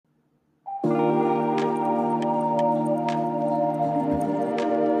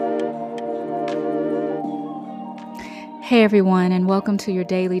Hey everyone, and welcome to your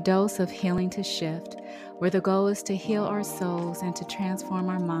daily dose of Healing to Shift, where the goal is to heal our souls and to transform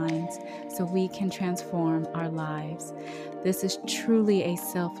our minds so we can transform our lives. This is truly a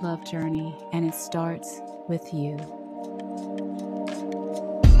self love journey, and it starts with you.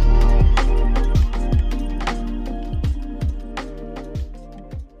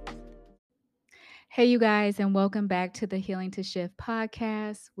 Hey, you guys, and welcome back to the Healing to Shift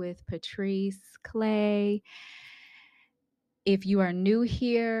podcast with Patrice Clay. If you are new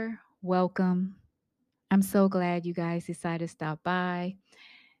here, welcome. I'm so glad you guys decided to stop by,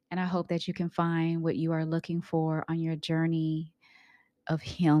 and I hope that you can find what you are looking for on your journey of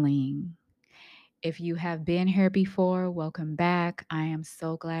healing. If you have been here before, welcome back. I am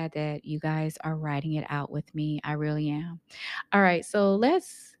so glad that you guys are writing it out with me. I really am. All right, so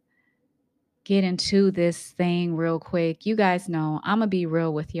let's get into this thing real quick. You guys know I'm going to be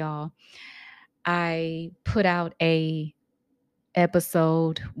real with y'all. I put out a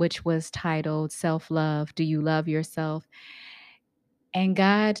episode which was titled Self-Love. Do you love yourself? And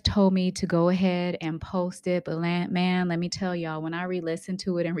God told me to go ahead and post it. But man, let me tell y'all, when I re-listened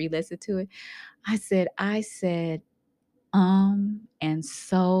to it, I said, and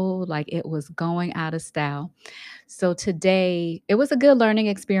so like it was going out of style. So today it was a good learning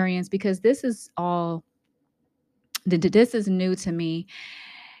experience because this is new to me.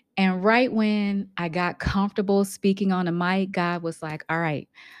 And right when I got comfortable speaking on the mic, God was like, all right,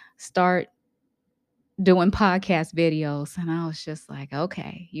 start doing podcast videos. And I was just like,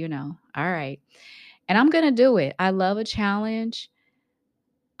 okay, all right. And I'm going to do it. I love a challenge.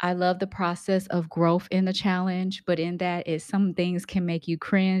 I love the process of growth in the challenge, but in that some things can make you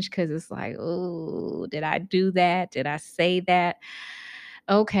cringe because it's like, oh, did I do that? Did I say that?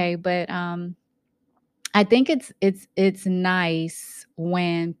 Okay, but I think it's nice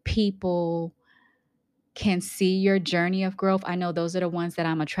when people can see your journey of growth. I know those are the ones that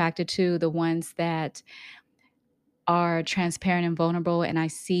I'm attracted to, the ones that are transparent and vulnerable, and I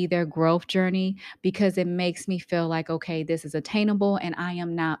see their growth journey because it makes me feel like, okay, this is attainable and I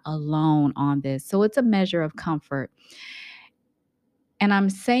am not alone on this. So it's a measure of comfort. And I'm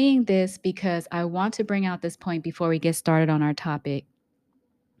saying this because I want to bring out this point before we get started on our topic.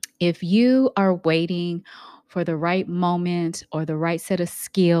 If you are waiting for the right moment or the right set of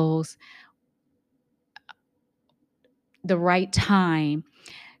skills, the right time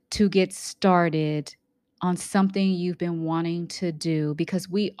to get started on something you've been wanting to do, because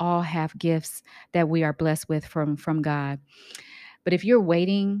we all have gifts that we are blessed with from God. But if you're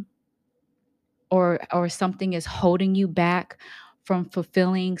waiting or something is holding you back from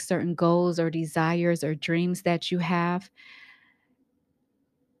fulfilling certain goals or desires or dreams that you have,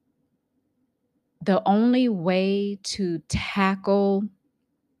 the only way to tackle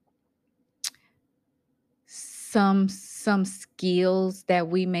some skills that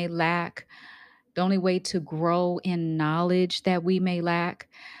we may lack, the only way to grow in knowledge that we may lack,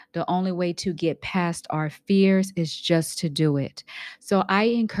 the only way to get past our fears is just to do it. So I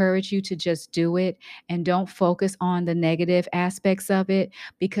encourage you to just do it and don't focus on the negative aspects of it,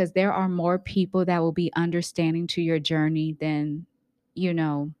 because there are more people that will be understanding to your journey than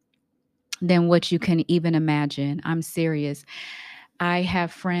what you can even imagine. I'm serious. I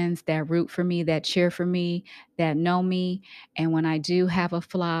have friends that root for me, that cheer for me, that know me. And when I do have a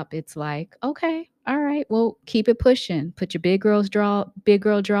flop, it's like, okay, all right, well, keep it pushing. Put your big girl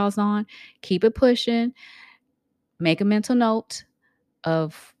draws on, keep it pushing, make a mental note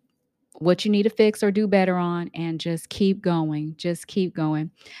of what you need to fix or do better on, and just keep going. Just keep going.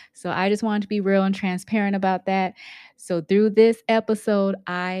 So I just wanted to be real and transparent about that. So through this episode,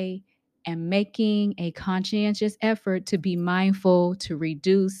 I am making a conscientious effort to be mindful to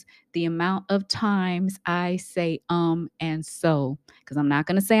reduce the amount of times I say and so, because I'm not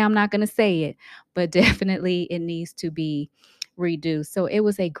going to say I'm not going to say it, but definitely it needs to be reduced. So it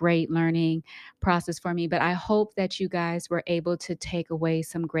was a great learning process for me, but I hope that you guys were able to take away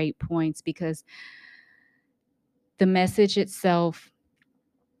some great points, because the message itself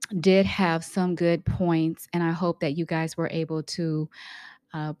did have some good points, and I hope that you guys were able to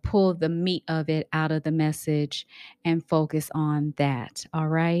pull the meat of it out of the message and focus on that. All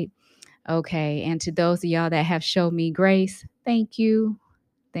right. Okay. And to those of y'all that have shown me grace, thank you.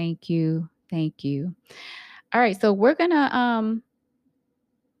 Thank you. Thank you. All right. So we're going to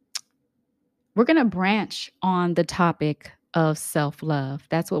branch on the topic of self-love.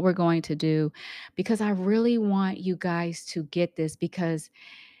 That's what we're going to do, because I really want you guys to get this, because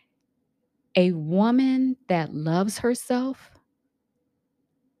a woman that loves herself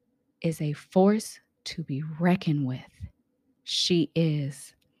is a force to be reckoned with. She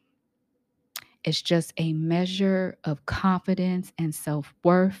is. It's just a measure of confidence and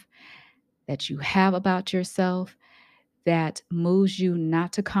self-worth that you have about yourself that moves you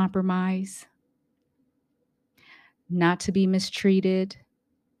not to compromise, not to be mistreated,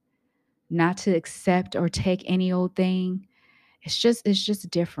 not to accept or take any old thing. It's just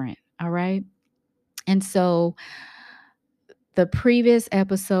different, all right? And so the previous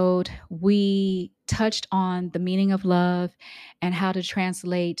episode, we touched on the meaning of love and how to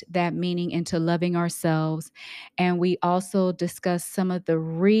translate that meaning into loving ourselves. And we also discussed some of the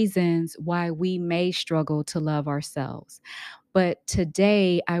reasons why we may struggle to love ourselves. But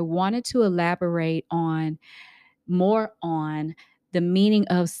today, I wanted to elaborate on more on the meaning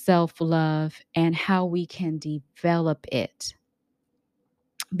of self love and how we can develop it.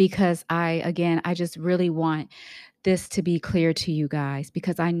 Because I just really want this to be clear to you guys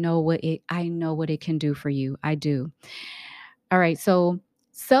because I know what it can do for you. I do. All right, so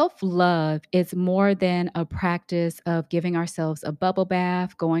self-love is more than a practice of giving ourselves a bubble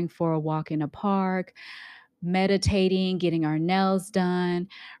bath, going for a walk in a park, meditating, getting our nails done,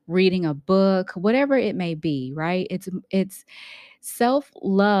 reading a book, whatever it may be, right? It's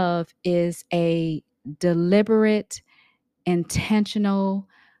self-love is a deliberate, intentional,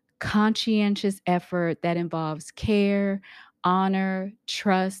 conscientious effort that involves care, honor,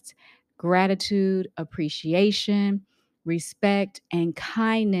 trust, gratitude, appreciation, respect, and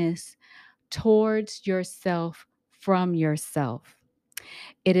kindness towards yourself from yourself.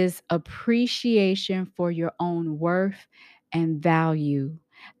 It is appreciation for your own worth and value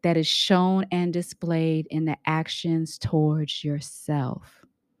that is shown and displayed in the actions towards yourself.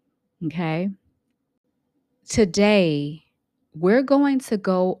 Okay? Today, we're going to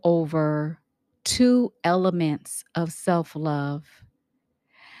go over two elements of self love,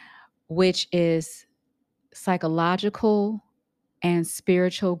 which is psychological and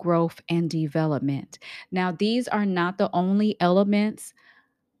spiritual growth and development. Now, these are not the only elements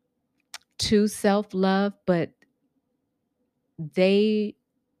to self love, but they,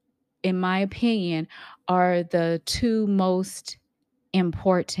 in my opinion, are the two most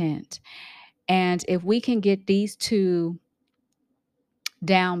important. And if we can get these two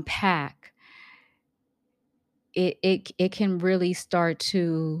down pack, it can really start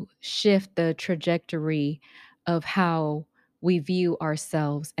to shift the trajectory of how we view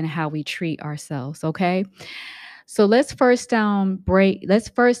ourselves and how we treat ourselves. Okay, so let's first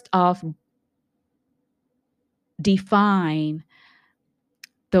off define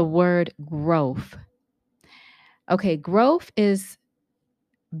the word growth. Okay, growth is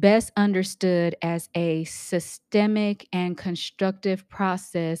best understood as a systemic and constructive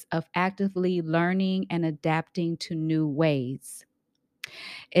process of actively learning and adapting to new ways.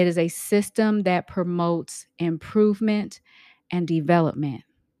 It is a system that promotes improvement and development.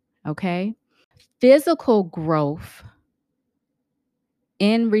 Okay. Physical growth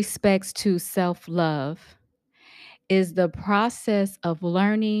in respects to self love is the process of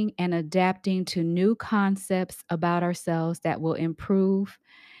learning and adapting to new concepts about ourselves that will improve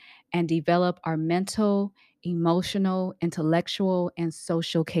and develop our mental, emotional, intellectual, and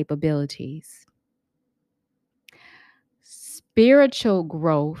social capabilities. Spiritual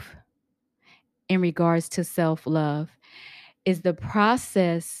growth in regards to self love is the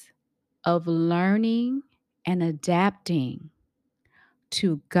process of learning and adapting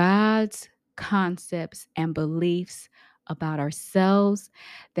to God's concepts and beliefs about ourselves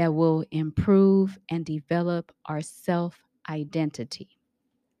that will improve and develop our self identity.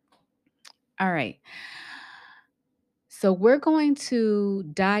 All right. So we're going to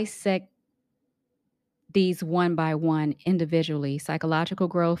dissect these one by one individually, psychological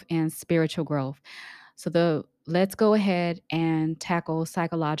growth and spiritual growth. So let's go ahead and tackle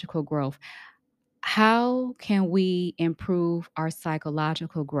psychological growth. How can we improve our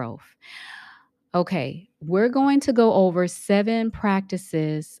psychological growth? Okay, we're going to go over 7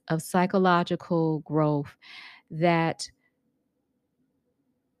 practices of psychological growth that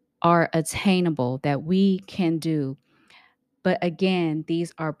are attainable that we can do. But again,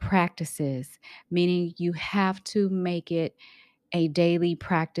 these are practices, meaning you have to make it a daily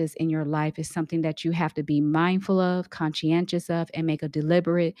practice in your life. Is something that you have to be mindful of, conscientious of, and make a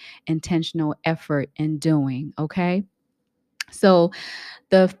deliberate, intentional effort in doing. Okay. So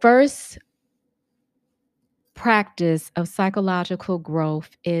the first practice of psychological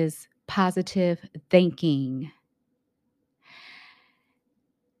growth is positive thinking.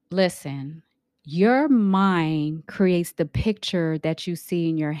 Listen, your mind creates the picture that you see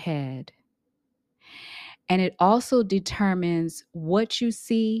in your head. And it also determines what you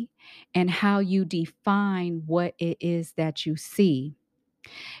see and how you define what it is that you see.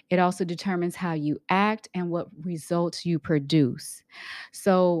 It also determines how you act and what results you produce.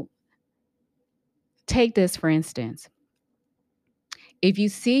 So, take this for instance. If you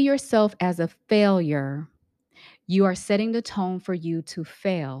see yourself as a failure, you are setting the tone for you to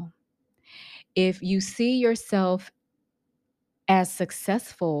fail. If you see yourself as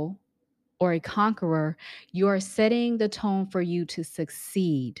successful or a conqueror, you are setting the tone for you to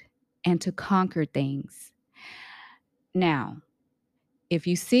succeed and to conquer things. Now, if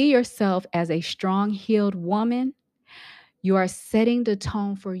you see yourself as a strong, healed woman, you are setting the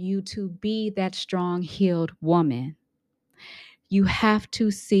tone for you to be that strong, healed woman. You have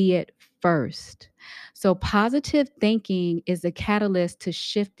to see it first. So, positive thinking is a catalyst to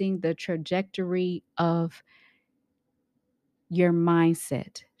shifting the trajectory of your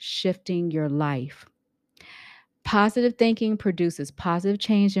mindset, shifting your life. Positive thinking produces positive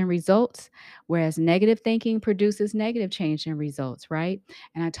change in results, whereas negative thinking produces negative change in results, right?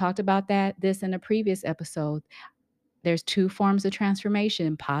 And I talked about this in a previous episode. There's two forms of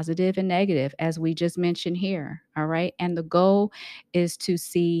transformation, positive and negative, as we just mentioned here. All right. And the goal is to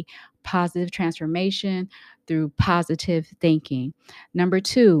see positive transformation through positive thinking. Number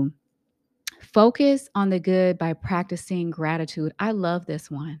two, focus on the good by practicing gratitude. I love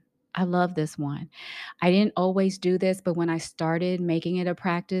this one. I love this one. I didn't always do this, but when I started making it a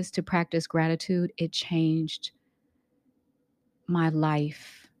practice to practice gratitude, it changed my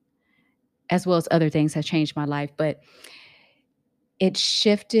life, as well as other things have changed my life. But it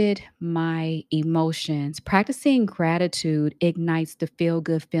shifted my emotions. Practicing gratitude ignites the feel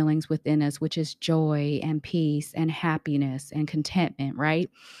good feelings within us, which is joy and peace and happiness and contentment, right?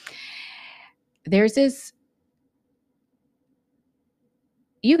 There's this,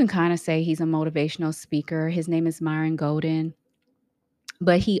 you can kind of say he's a motivational speaker. His name is Myron Golden,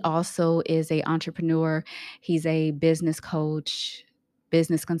 but he also is a entrepreneur. He's a business coach,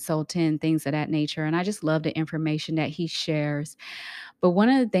 business consultant, things of that nature. And I just love the information that he shares. But one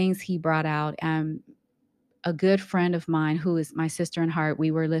of the things he brought out, a good friend of mine who is my sister in heart,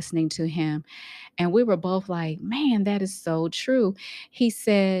 we were listening to him and we were both like, man, that is so true. He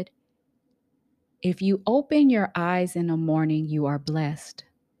said, if you open your eyes in the morning, you are blessed.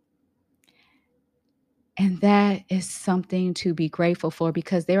 And that is something to be grateful for,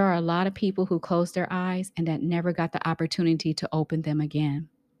 because there are a lot of people who close their eyes and that never got the opportunity to open them again.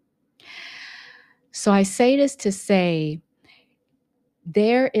 So I say this to say,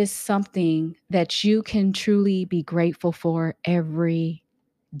 there is something that you can truly be grateful for every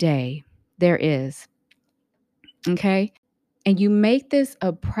day. There is. Okay. And you make this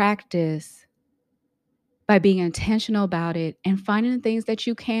a practice by being intentional about it and finding the things that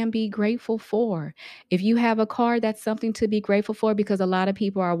you can be grateful for. If you have a car, that's something to be grateful for, because a lot of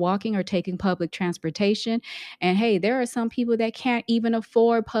people are walking or taking public transportation. And hey, there are some people that can't even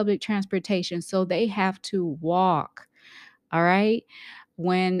afford public transportation, so they have to walk. All right.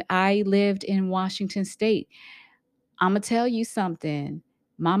 When I lived in Washington State, I'm going to tell you something.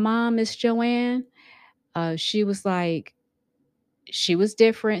 My mom, Miss Joanne, she was like, she was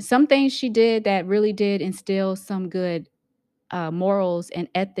different. Some things she did that really did instill some good morals and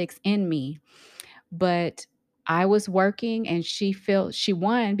ethics in me. But I was working and she felt she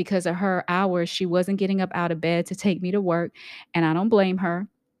won because of her hours. She wasn't getting up out of bed to take me to work. And I don't blame her.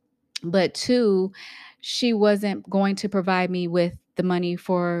 But two, she wasn't going to provide me with the money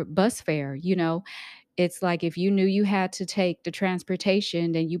for bus fare. It's like if you knew you had to take the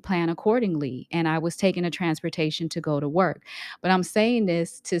transportation, then you plan accordingly. And I was taking the transportation to go to work. But I'm saying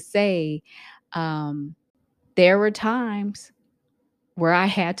this to say, um, there were times where I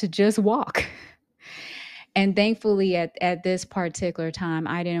had to just walk. And thankfully at this particular time,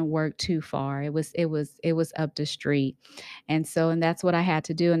 I didn't work too far. It was up the street. And that's what I had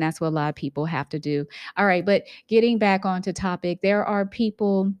to do. And that's what a lot of people have to do. All right. But getting back onto topic, there are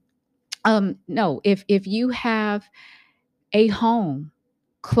people, no, if you have a home,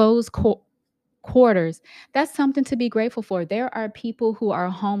 closed quarters, that's something to be grateful for. There are people who are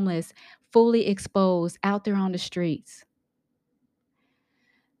homeless, fully exposed out there on the streets.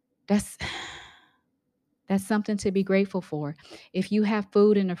 That's That's something to be grateful for. If you have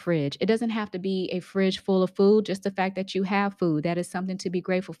food in the fridge, it doesn't have to be a fridge full of food, just the fact that you have food, that is something to be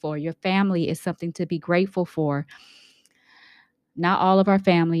grateful for. Your family is something to be grateful for. Not all of our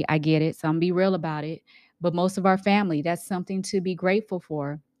family, I get it. So I'm be real about it. But most of our family, that's something to be grateful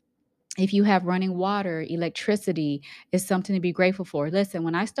for. If you have running water, electricity is something to be grateful for. Listen,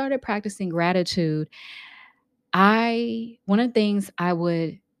 when I started practicing gratitude, one of the things I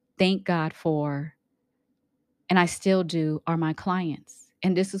would thank God for, and I still do, are my clients.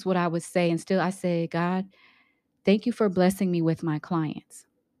 And this is what I would say. And still I say, God, Thank you for blessing me with my clients.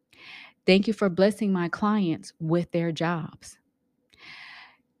 Thank you for blessing my clients with their jobs.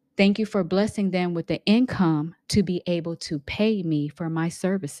 Thank you for blessing them with the income to be able to pay me for my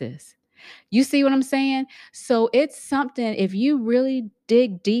services. You see what I'm saying? So it's something, if you really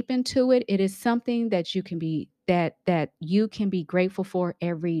dig deep into it, it is something that you can be grateful for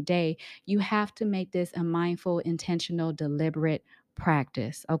every day. You have to make this a mindful, intentional, deliberate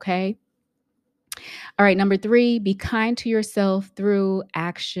practice, okay? All right, number 3, be kind to yourself through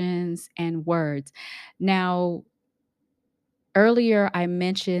actions and words. Now, earlier, I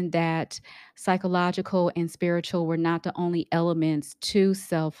mentioned that psychological and spiritual were not the only elements to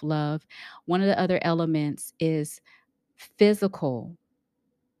self love. One of the other elements is physical.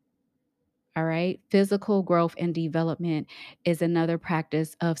 All right. Physical growth and development is another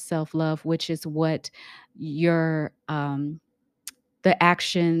practice of self love, which is what the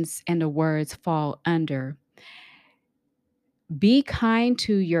actions and the words fall under. Be kind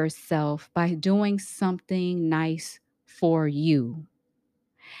to yourself by doing something nice for you.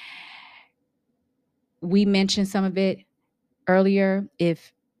 We mentioned some of it earlier.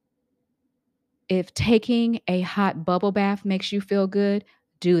 If taking a hot bubble bath makes you feel good,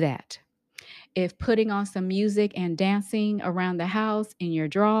 do that. If putting on some music and dancing around the house in your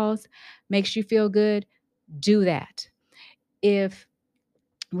drawers makes you feel good, do that. If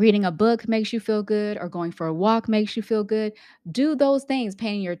reading a book makes you feel good or going for a walk makes you feel good, do those things.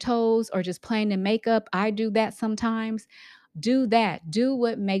 Painting your toes or just playing the makeup, I do that sometimes. Do that. Do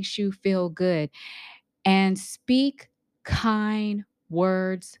what makes you feel good and speak kind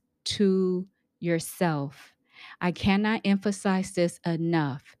words to yourself. I cannot emphasize this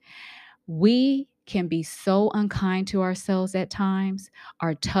enough. We can be so unkind to ourselves at times,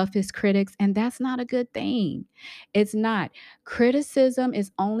 our toughest critics, and that's not a good thing. It's not. Criticism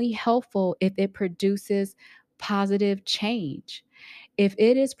is only helpful if it produces positive change. If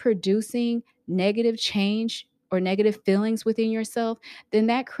it is producing negative change or negative feelings within yourself, then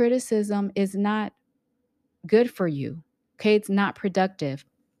that criticism is not good for you. Okay, it's not productive.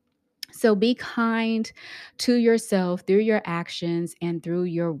 So be kind to yourself through your actions and through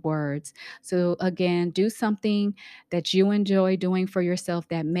your words. So again, do something that you enjoy doing for yourself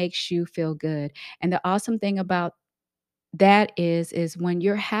that makes you feel good. And the awesome thing about that is when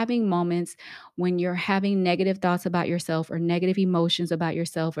you're having moments when you're having negative thoughts about yourself or negative emotions about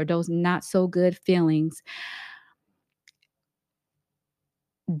yourself or those not so good feelings,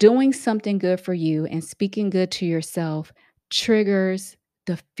 doing something good for you and speaking good to yourself triggers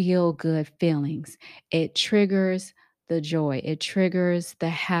the feel good feelings. It triggers the joy, it triggers the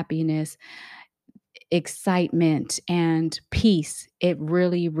happiness, excitement, and peace. It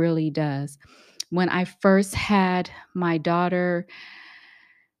really, really does. When I first had my daughter,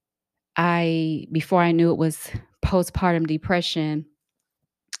 before I knew it was postpartum depression,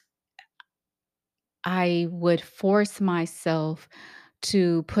 I would force myself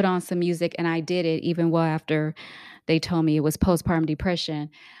to put on some music, and I did it even well after they told me it was postpartum depression.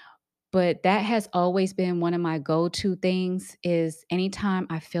 But that has always been one of my go-to things is anytime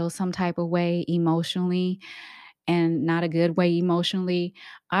I feel some type of way emotionally and not a good way emotionally,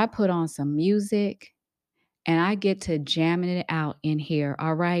 I put on some music and I get to jamming it out in here.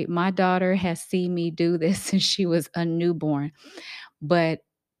 All right. My daughter has seen me do this since she was a newborn. But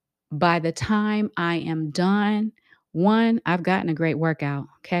by the time I am done, one, I've gotten a great workout.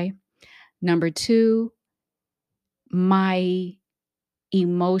 Okay. Number two, my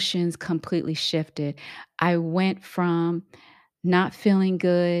emotions completely shifted. I went from not feeling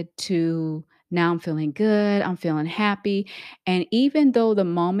good to now I'm feeling good, I'm feeling happy. And even though the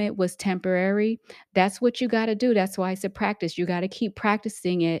moment was temporary, that's what you got to do. That's why it's a practice. You got to keep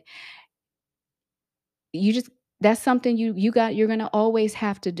practicing it. You just that's something you're going to always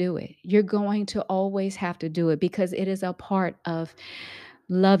have to do it. You're going to always have to do it because it is a part of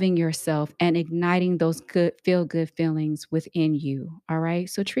loving yourself and igniting those good feel good feelings within you. All right?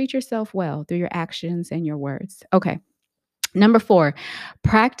 So treat yourself well through your actions and your words. Okay. Number 4,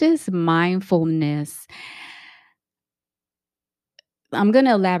 practice mindfulness. I'm going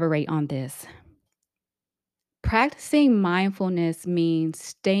to elaborate on this. Practicing mindfulness means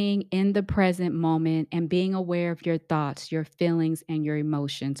staying in the present moment and being aware of your thoughts, your feelings, and your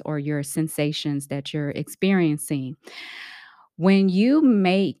emotions or your sensations that you're experiencing. When you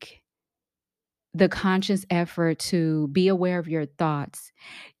make the conscious effort to be aware of your thoughts,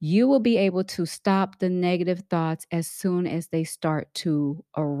 you will be able to stop the negative thoughts as soon as they start to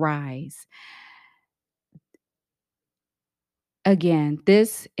arise. Again,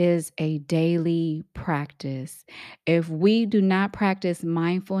 this is a daily practice. If we do not practice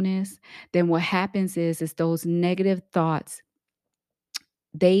mindfulness, then what happens is those negative thoughts,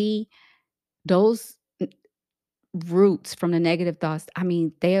 they those roots from the negative thoughts, I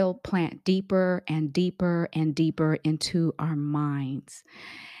mean, they'll plant deeper and deeper and deeper into our minds.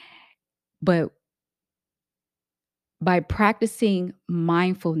 But by practicing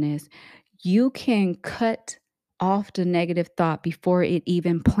mindfulness, you can cut off the negative thought before it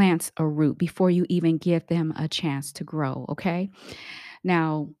even plants a root, before you even give them a chance to grow. Okay.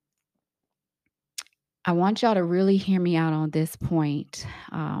 Now, I want y'all to really hear me out on this point,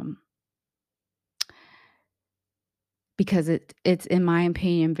 because it's, in my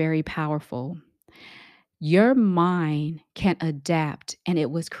opinion, very powerful. Your mind can adapt, and it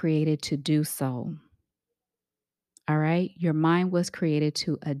was created to do so. All right. Your mind was created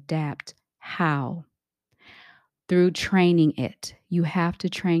to adapt. How? Through training it. You have to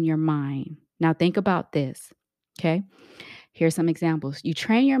train your mind. Now, think about this. Okay. Here's some examples. You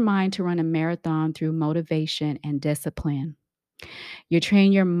train your mind to run a marathon through motivation and discipline. You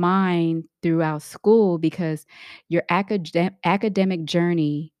train your mind throughout school because your academic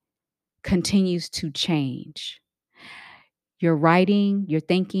journey continues to change. Your writing, your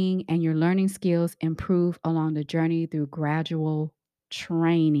thinking, and your learning skills improve along the journey through gradual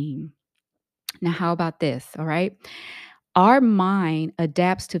training. Now, how about this? All right. Our mind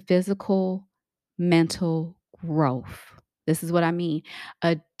adapts to physical, mental growth. This is what I mean.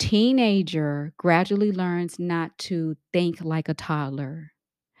 A teenager gradually learns not to think like a toddler.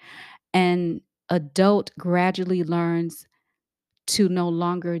 An adult gradually learns to no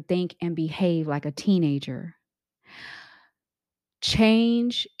longer think and behave like a teenager.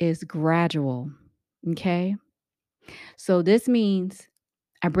 Change is gradual. Okay. So this means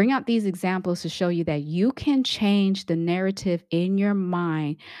I bring out these examples to show you that you can change the narrative in your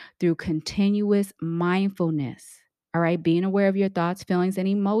mind through continuous mindfulness. All right, being aware of your thoughts, feelings, and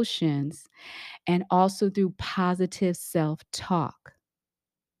emotions, and also through positive self talk.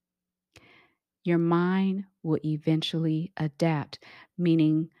 Your mind will eventually adapt,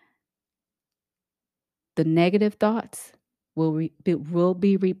 meaning the negative thoughts will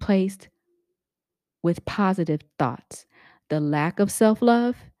be replaced with positive thoughts. The lack of self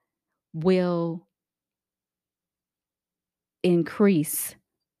love will increase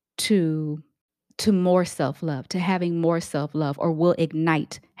to more self-love, to having more self-love, or will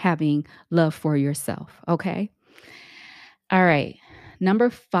ignite having love for yourself, okay? All right.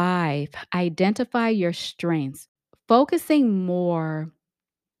 Number 5, identify your strengths. Focusing more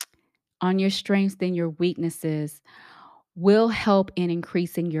on your strengths than your weaknesses will help in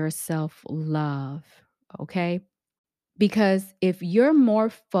increasing your self-love, okay? Because if you're more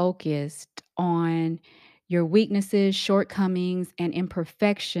focused on your weaknesses, shortcomings, and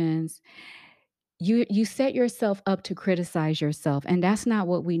imperfections, you set yourself up to criticize yourself, and that's not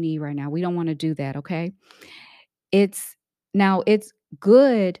what we need right now. We don't want to do that, okay? It's it's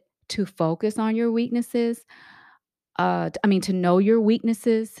good to focus on your weaknesses. I mean to know your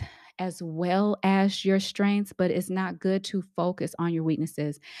weaknesses as well as your strengths, but it's not good to focus on your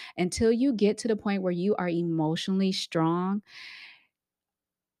weaknesses until you get to the point where you are emotionally strong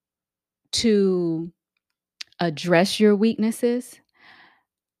to address your weaknesses,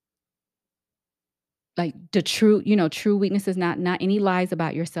 like the true, true weaknesses, not any lies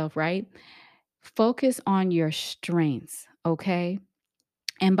about yourself, right? Focus on your strengths, okay?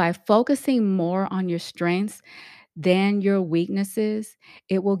 And by focusing more on your strengths than your weaknesses,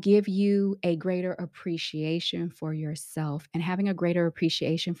 it will give you a greater appreciation for yourself. And having a greater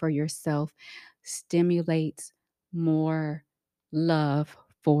appreciation for yourself stimulates more love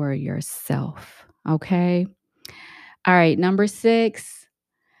for yourself, okay? All right, number 6,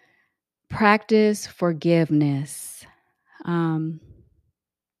 practice forgiveness. Um,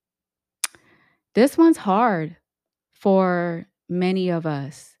 this one's hard for many of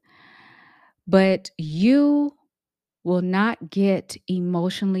us, but you will not get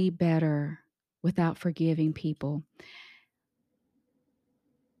emotionally better without forgiving people.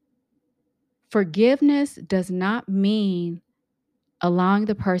 Forgiveness does not mean allowing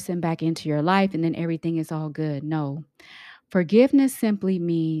the person back into your life and then everything is all good. No. Forgiveness simply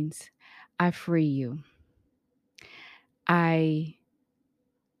means I free you. I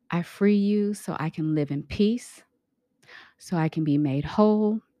I free you so I can live in peace, so I can be made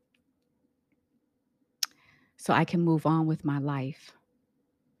whole, so I can move on with my life.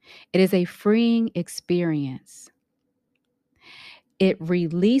 It is a freeing experience. It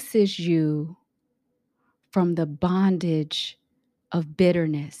releases you from the bondage of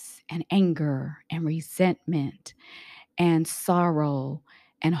bitterness and anger and resentment and sorrow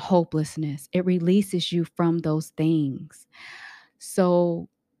and hopelessness. It releases you from those things. So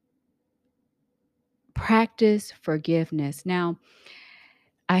practice forgiveness. Now,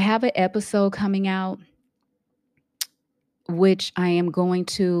 I have an episode coming out which I am going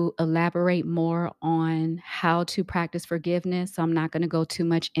to elaborate more on how to practice forgiveness. So I'm not going to go too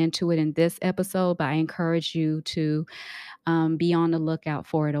much into it in this episode, but I encourage you to be on the lookout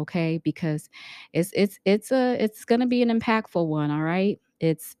for it, okay? Because it's going to be an impactful one, all right?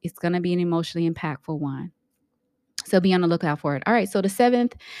 It's going to be an emotionally impactful one. So be on the lookout for it. All right. So the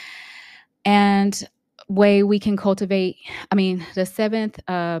seventh and way we can cultivate, the seventh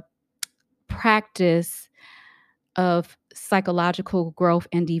practice of psychological growth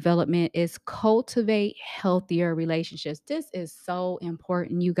and development is cultivate healthier relationships. This is so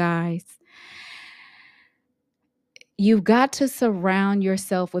important, you guys. You've got to surround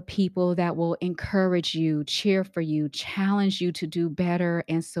yourself with people that will encourage you, cheer for you, challenge you to do better,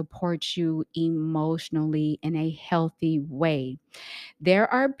 and support you emotionally in a healthy way.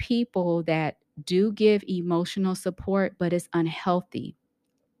 There are people that do give emotional support, but it's unhealthy.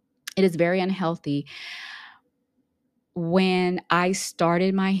 It is very unhealthy. When I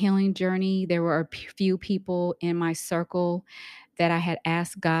started my healing journey, there were a few people in my circle that I had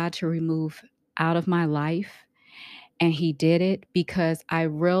asked God to remove out of my life. And He did it because I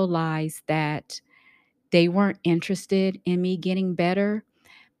realized that they weren't interested in me getting better.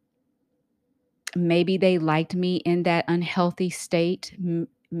 Maybe they liked me in that unhealthy state.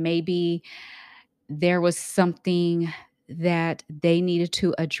 Maybe there was something that they needed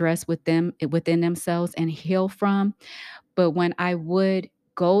to address within themselves and heal from. But when I would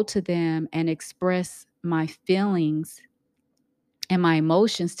go to them and express my feelings and my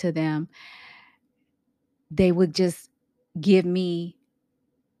emotions to them, they would just give me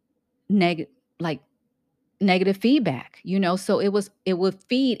negative like negative feedback, so it would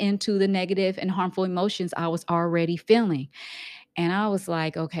feed into the negative and harmful emotions I was already feeling. And I was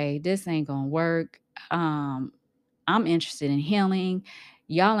like, okay, this ain't gonna work. Um, I'm interested in healing.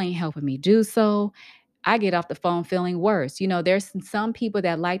 Y'all ain't helping me do so. I get off the phone feeling worse. There's some people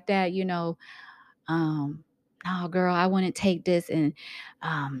that like that, um, "No, girl, I wouldn't take this,"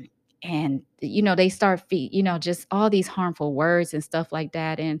 um, they start just all these harmful words and stuff like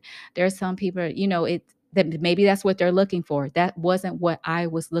that. And there's some people, that maybe that's what they're looking for. That wasn't what I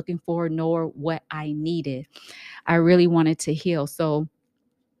was looking for, nor what I needed. I really wanted to heal. So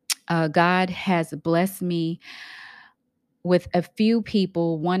God has blessed me with a few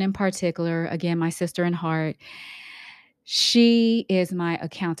people, one in particular, again, my sister in heart. She is my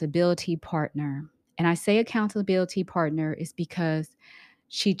accountability partner. And I say accountability partner is because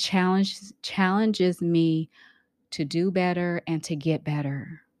she challenges me to do better and to get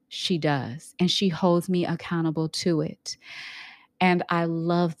better. She does. And she holds me accountable to it. And I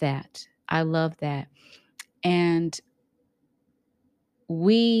love that. I love that. And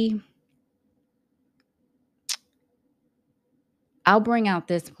I'll bring out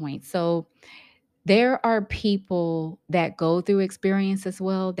this point. So there are people that go through experience as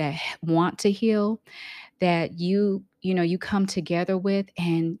well that want to heal, that you come together with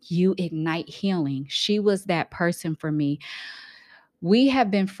and you ignite healing. She was that person for me. We have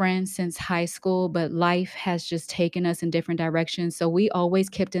been friends since high school, but life has just taken us in different directions. So we always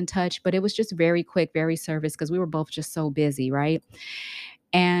kept in touch, but it was just very quick, very service because we were both just so busy, right?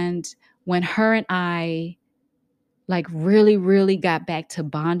 And when her and I like really, really got back to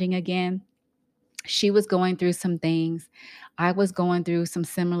bonding again, she was going through some things. I was going through some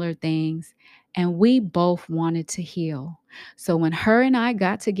similar things, and we both wanted to heal. So when her and I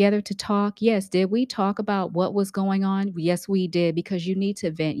got together to talk, yes, did we talk about what was going on? Yes, we did, because you need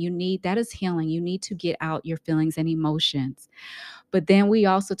to vent. That is healing. You need to get out your feelings and emotions. But then we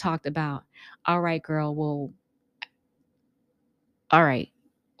also talked about, all right, girl, well, all right.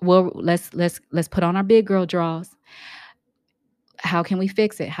 Well, let's put on our big girl draws. How can we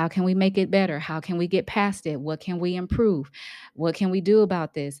fix it? How can we make it better? How can we get past it? What can we improve? What can we do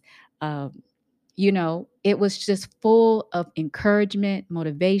about this? Um, it was just full of encouragement,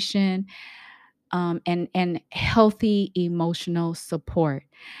 motivation, and healthy emotional support.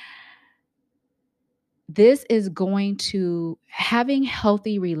 This is going to having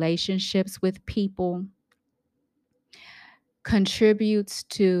healthy relationships with people contributes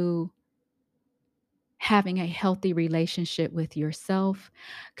to having a healthy relationship with yourself,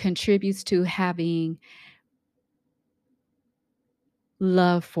 contributes to having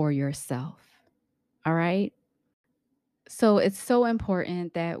love for yourself. All right. So it's so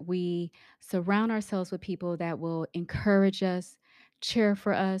important that we surround ourselves with people that will encourage us, cheer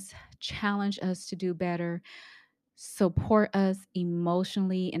for us, challenge us to do better, support us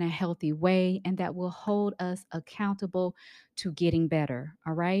emotionally in a healthy way, and that will hold us accountable to getting better.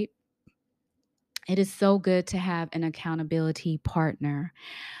 All right. It is so good to have an accountability partner.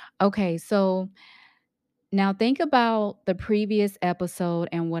 Okay, so now think about the previous episode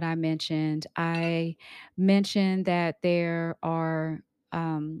and what I mentioned. I mentioned that there are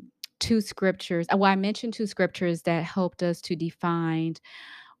um, two scriptures. Well, I mentioned two scriptures that helped us to define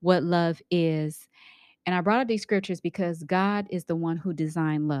what love is. And I brought up these scriptures because God is the one who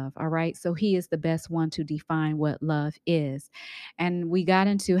designed love. All right. So he is the best one to define what love is. And we got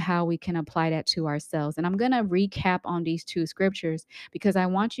into how we can apply that to ourselves. And I'm going to recap on these two scriptures because I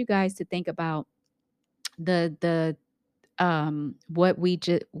want you guys to think about the what we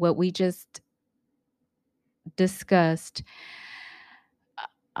just discussed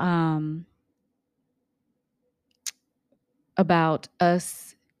um about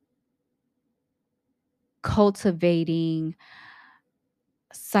us cultivating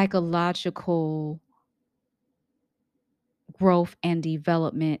psychological growth and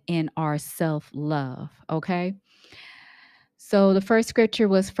development in our self-love, okay? So the first scripture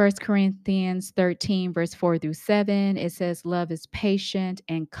was First Corinthians 13, verse 4 through 7. It says, love is patient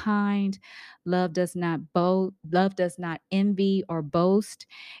and kind. Love does not envy or boast.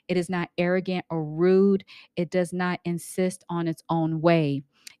 It is not arrogant or rude. It does not insist on its own way.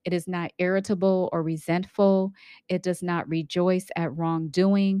 It is not irritable or resentful. It does not rejoice at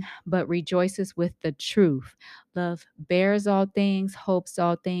wrongdoing, but rejoices with the truth. Love bears all things, hopes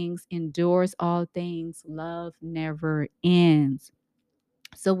all things, endures all things. Love never ends.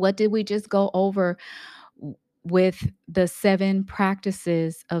 So, what did we just go over with the 7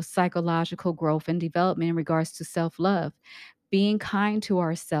 practices of psychological growth and development in regards to self love? Being kind to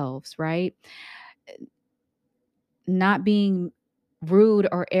ourselves, right? Not being rude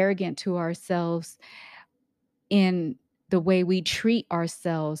or arrogant to ourselves in the way we treat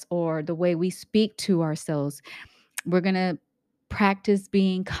ourselves or the way we speak to ourselves. We're going to practice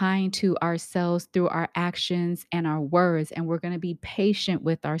being kind to ourselves through our actions and our words. And we're going to be patient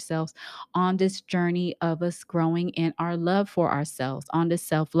with ourselves on this journey of us growing in our love for ourselves, on this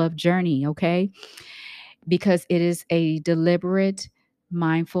self love journey, okay? Because it is a deliberate,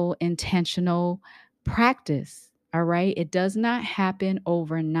 mindful, intentional practice, all right? It does not happen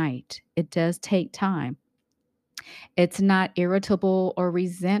overnight, it does take time. It's not irritable or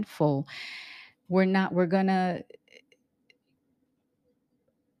resentful. We're going to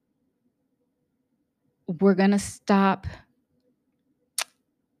stop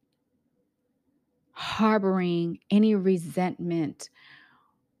harboring any resentment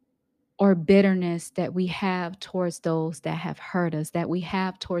or bitterness that we have towards those that have hurt us, that we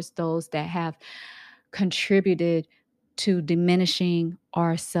have towards those that have contributed to diminishing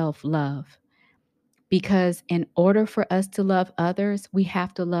our self love. Because in order for us to love others, we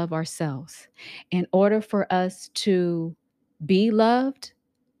have to love ourselves. In order for us to be loved,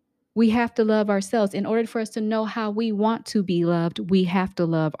 we have to love ourselves. In order for us to know how we want to be loved, we have to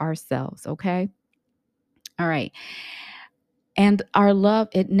love ourselves. Okay. All right. And our love,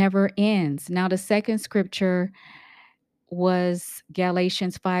 it never ends. Now, the second scripture was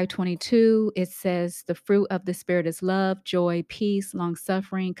Galatians 5:22. It says, the fruit of the Spirit is love, joy, peace, long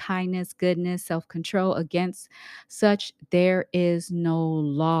suffering, kindness, goodness, self control. Against such, there is no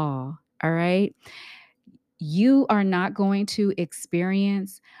law. All right. You are not going to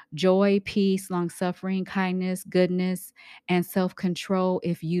experience joy, peace, long suffering, kindness, goodness, and self control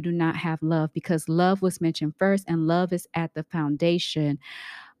if you do not have love, because love was mentioned first, and love is at the foundation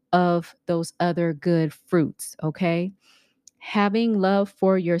of those other good fruits. Okay. Having love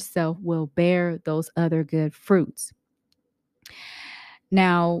for yourself will bear those other good fruits.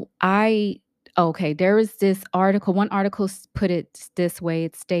 Now, there is this article, one article put it this way.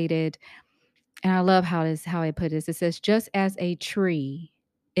 It stated, and I love how it put this. It says, just as a tree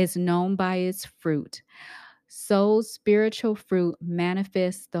is known by its fruit, so spiritual fruit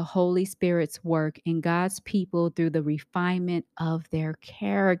manifests the Holy Spirit's work in God's people through the refinement of their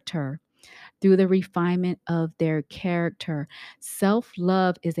character. Through the refinement of their character. Self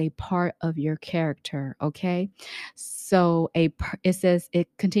love is a part of your character, okay? So it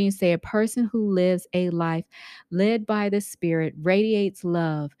continues to say, a person who lives a life led by the Spirit radiates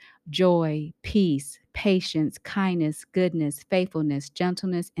love, joy, peace, patience, kindness, goodness, faithfulness,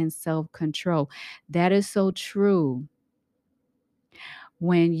 gentleness, and self control. That is so true.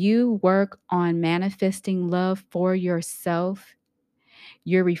 When you work on manifesting love for yourself,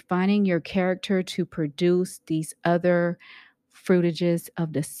 you're refining your character to produce these other fruitages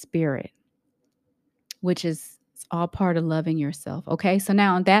of the Spirit, which is It's all part of loving yourself. Okay. So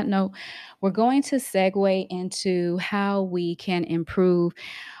now on that note, we're going to segue into how we can improve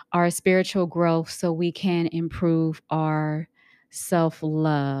our spiritual growth so we can improve our self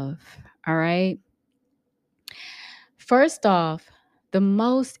love. All right. First off, the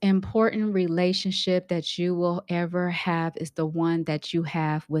most important relationship that you will ever have is the one that you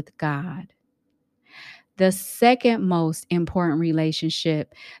have with God. The second most important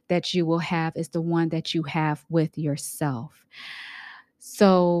relationship that you will have is the one that you have with yourself.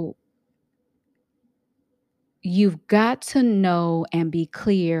 So you've got to know and be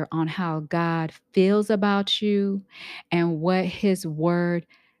clear on how God feels about you and what his word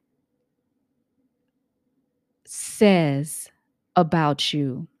says about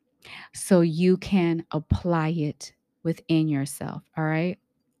you so you can apply it within yourself. All right.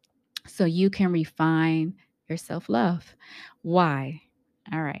 So you can refine your self love. Why?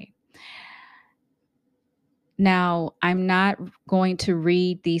 All right. Now, I'm not going to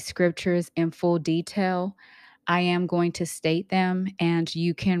read these scriptures in full detail. I am going to state them and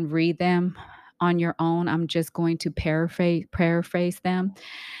you can read them on your own. I'm just going to paraphrase them.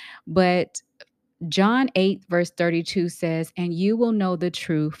 But John 8, verse 32 says, "And you will know the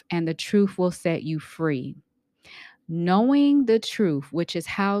truth, and the truth will set you free." Knowing the truth, which is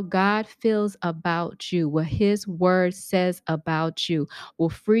how God feels about you, what his word says about you, will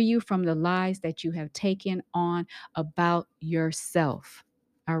free you from the lies that you have taken on about yourself.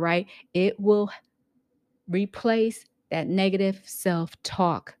 All right. It will replace that negative self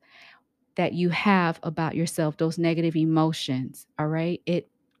talk that you have about yourself, those negative emotions. All right. It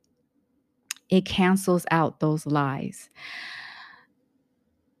cancels out those lies.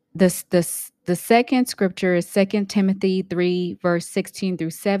 The second scripture is 2 Timothy 3, verse 16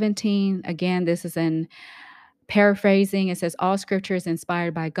 through 17. Again, this is in paraphrasing. It says, all scripture is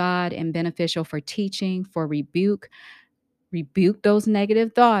inspired by God and beneficial for teaching, for rebuke those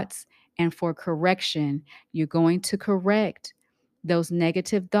negative thoughts, and for correction. You're going to correct those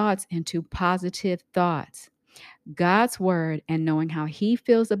negative thoughts into positive thoughts. God's word and knowing how he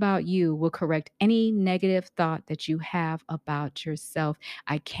feels about you will correct any negative thought that you have about yourself.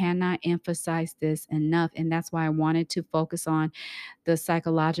 I cannot emphasize this enough. And that's why I wanted to focus on the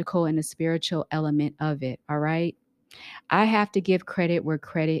psychological and the spiritual element of it. All right. I have to give credit where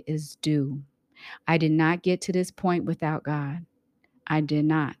credit is due. I did not get to this point without God. I did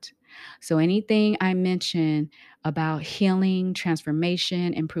not. So anything I mention about healing,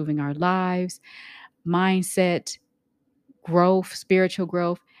 transformation, improving our lives, mindset, growth, spiritual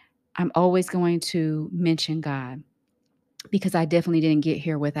growth, I'm always going to mention God because I definitely didn't get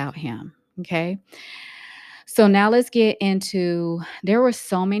here without him. Okay. So now let's get into, there were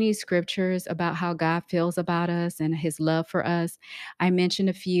so many scriptures about how God feels about us and his love for us. I mentioned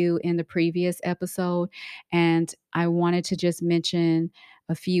a few in the previous episode, and I wanted to just mention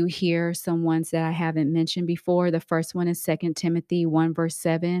a few here, some ones that I haven't mentioned before. The first one is 2 Timothy 1, verse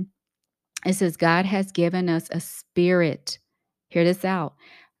 7. It says, God has given us a spirit. Hear this out.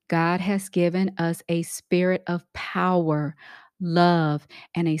 God has given us a spirit of power, love,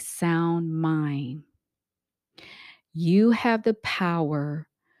 and a sound mind. You have the power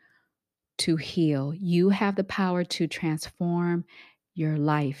to heal. You have the power to transform your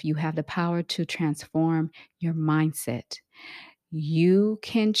life. You have the power to transform your mindset. You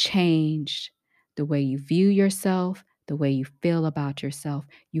can change the way you view yourself, the way you feel about yourself.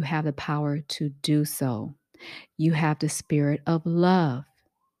 You have the power to do so. You have the spirit of love.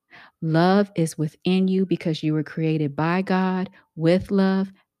 Love is within you because you were created by God with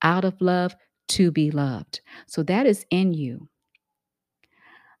love, out of love, to be loved. So that is in you.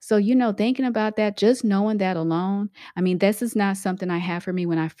 So, thinking about that, just knowing that alone, I mean, this is not something I had for me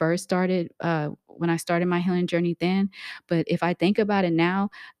when I first started, when I started my healing journey then. But if I think about it now,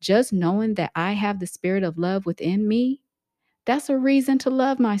 just knowing that I have the spirit of love within me, that's a reason to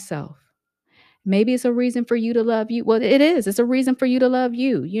love myself. Maybe it's a reason for you to love you. Well, it is. It's a reason for you to love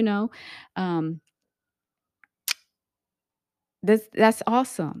you. Um, that's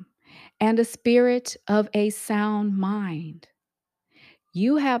awesome. And a spirit of a sound mind.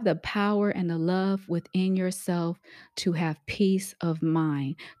 You have the power and the love within yourself to have peace of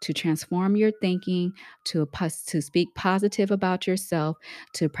mind, to transform your thinking, to speak positive about yourself,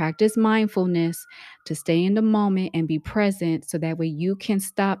 to practice mindfulness, to stay in the moment and be present so that way you can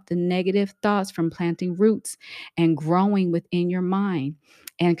stop the negative thoughts from planting roots and growing within your mind.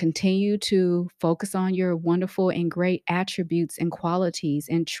 And continue to focus on your wonderful and great attributes and qualities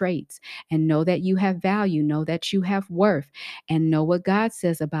and traits, and know that you have value, know that you have worth, and know what God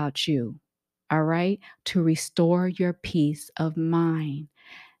says about you. All right. To restore your peace of mind,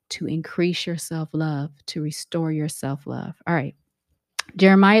 to increase your self love, to restore your self love. All right.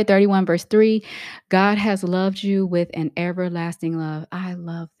 Jeremiah 31, verse 3, God has loved you with an everlasting love. I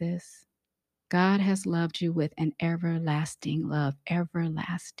love this. God has loved you with an everlasting love,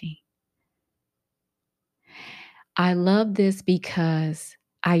 everlasting. I love this because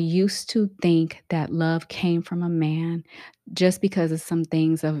I used to think that love came from a man just because of some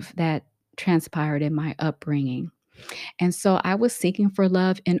things of that transpired in my upbringing. And so I was seeking for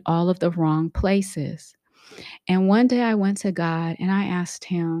love in all of the wrong places. And one day I went to God and I asked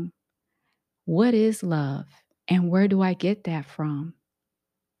him, "What is love? And where do I get that from?"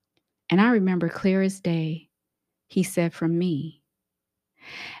 And I remember clear as day, he said, "From me."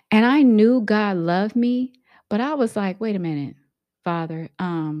 And I knew God loved me, but I was like, "Wait a minute, Father,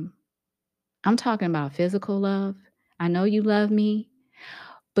 I'm talking about physical love. I know you love me."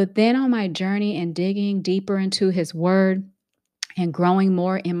 But then on my journey and digging deeper into his word and growing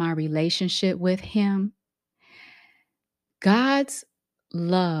more in my relationship with him, God's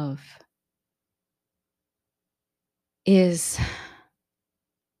love is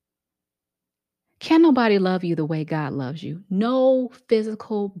can nobody love you the way God loves you. No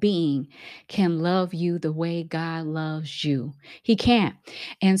physical being can love you the way God loves you. He can't.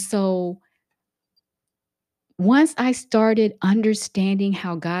 And so once I started understanding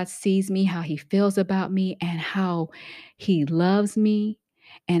how God sees me, how he feels about me, and how he loves me,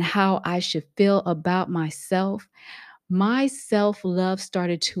 and how I should feel about myself, my self love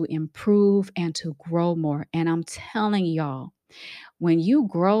started to improve and to grow more. And I'm telling y'all, when you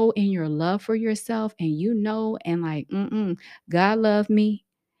grow in your love for yourself and you know, and like, God loved me,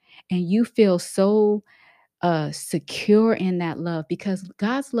 and you feel so secure in that love because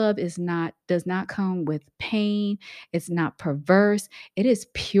God's love does not come with pain. It's not perverse. It is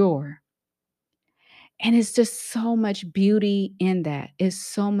pure. And it's just so much beauty in that. It's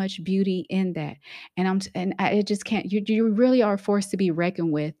so much beauty in that. And it just can't, you really are forced to be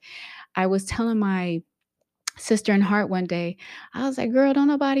reckoned with. I was telling my sister in heart one day, I was like, "Girl, don't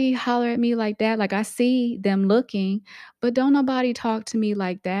nobody holler at me like that. Like I see them looking, but don't nobody talk to me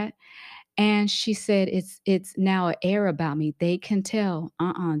like that." And she said, "It's now an air about me. They can tell,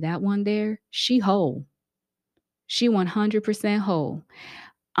 that one there, she whole. She 100% whole.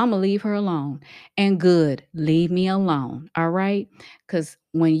 Imma leave her alone." And good, leave me alone, all right? Because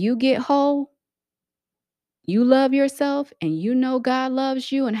when you get whole, you love yourself and you know God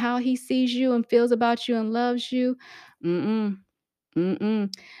loves you and how he sees you and feels about you and loves you, mm-mm,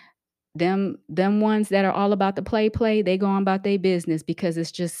 mm-mm. Them ones that are all about the play, they go on about their business because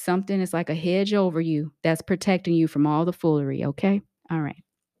it's just something, it's like a hedge over you that's protecting you from all the foolery, okay? All right.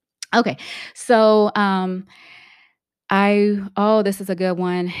 Okay. So, this is a good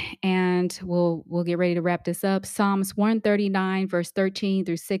one, and we'll get ready to wrap this up. Psalms 139, verse 13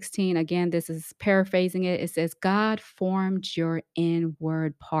 through 16. Again, this is paraphrasing it. It says, God formed your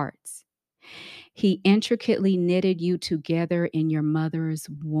inward parts. He intricately knitted you together in your mother's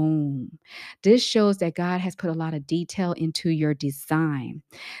womb. This shows that God has put a lot of detail into your design.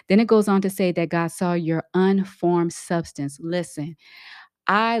 Then it goes on to say that God saw your unformed substance. Listen,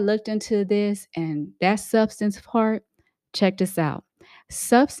 I looked into this and that substance part, check this out.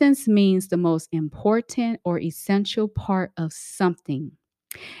 Substance means the most important or essential part of something.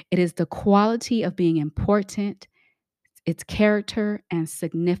 It is the quality of being important, its character and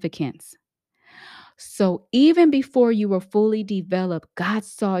significance. So even before you were fully developed, God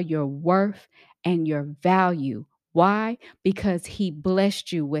saw your worth and your value. Why? Because he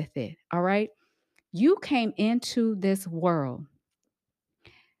blessed you with it. All right. You came into this world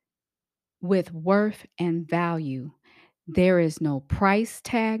with worth and value. There is no price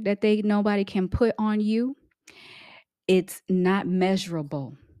tag that nobody can put on you. It's not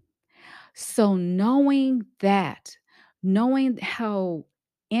measurable. So knowing how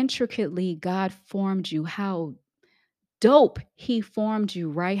intricately God formed you, how dope he formed you,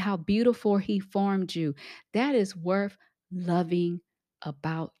 right? How beautiful he formed you. That is worth loving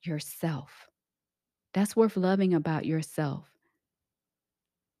about yourself. That's worth loving about yourself.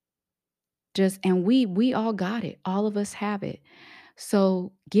 And we all got it. All of us have it.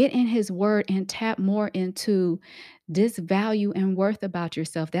 So get in his word and tap more into this value and worth about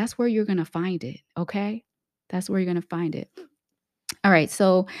yourself. That's where you're going to find it, okay? That's where you're going to find it. All right.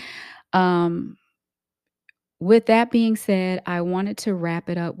 So um with that being said, I wanted to wrap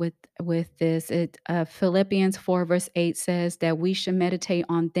it up with this. Philippians 4 verse 8 says that we should meditate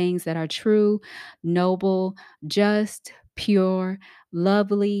on things that are true, noble, just, pure,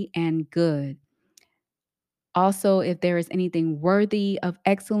 lovely, and good. Also, if there is anything worthy of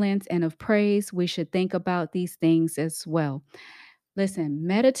excellence and of praise, we should think about these things as well. Listen,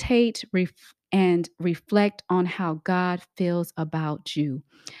 meditate and reflect on how God feels about you.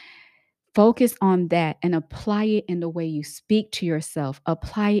 Focus on that and apply it in the way you speak to yourself,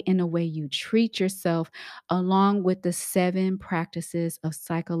 apply it in the way you treat yourself, along with the 7 practices of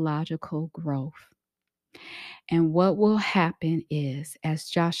psychological growth. And what will happen is, as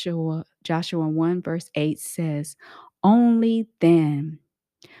Joshua 1 verse 8 says, only then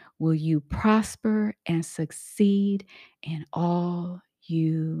will you prosper and succeed in all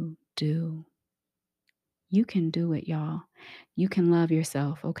you do. You can do it, y'all. You can love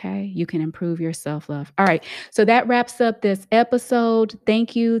yourself, okay? You can improve your self love. All right. So that wraps up this episode.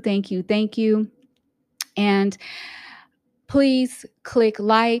 Thank you, thank you, thank you. And please click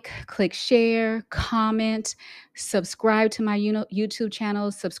like, click share, comment, subscribe to my YouTube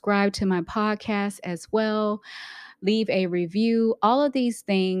channel, subscribe to my podcast as well, leave a review. All of these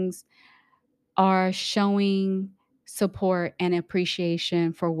things are showing support and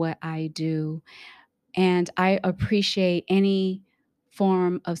appreciation for what I do. And I appreciate any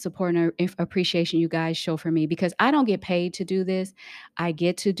form of support and appreciation you guys show for me, because I don't get paid to do this. I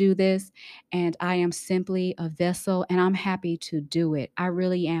get to do this, and I am simply a vessel, and I'm happy to do it. I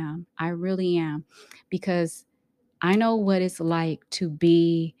really am. I really am, because I know what it's like to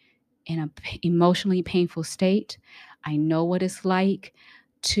be in an emotionally painful state. I know what it's like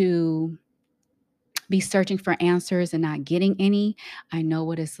to be searching for answers and not getting any. I know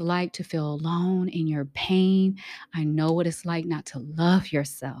what it's like to feel alone in your pain. I know what it's like not to love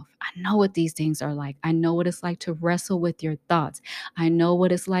yourself. I know what these things are like. I know what it's like to wrestle with your thoughts. I know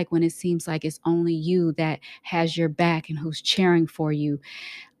what it's like when it seems like it's only you that has your back and who's cheering for you.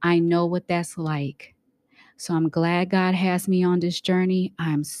 I know what that's like. So I'm glad God has me on this journey.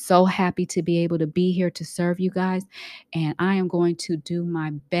 I'm so happy to be able to be here to serve you guys. And I am going to do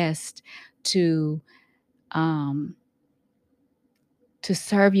my best to um,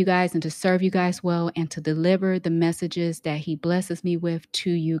 serve you guys and to serve you guys well and to deliver the messages that he blesses me with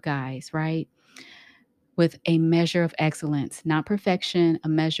to you guys, right? With a measure of excellence, not perfection, a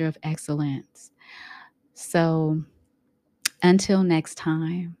measure of excellence. So until next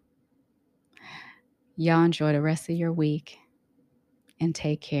time, y'all enjoy the rest of your week and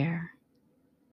take care.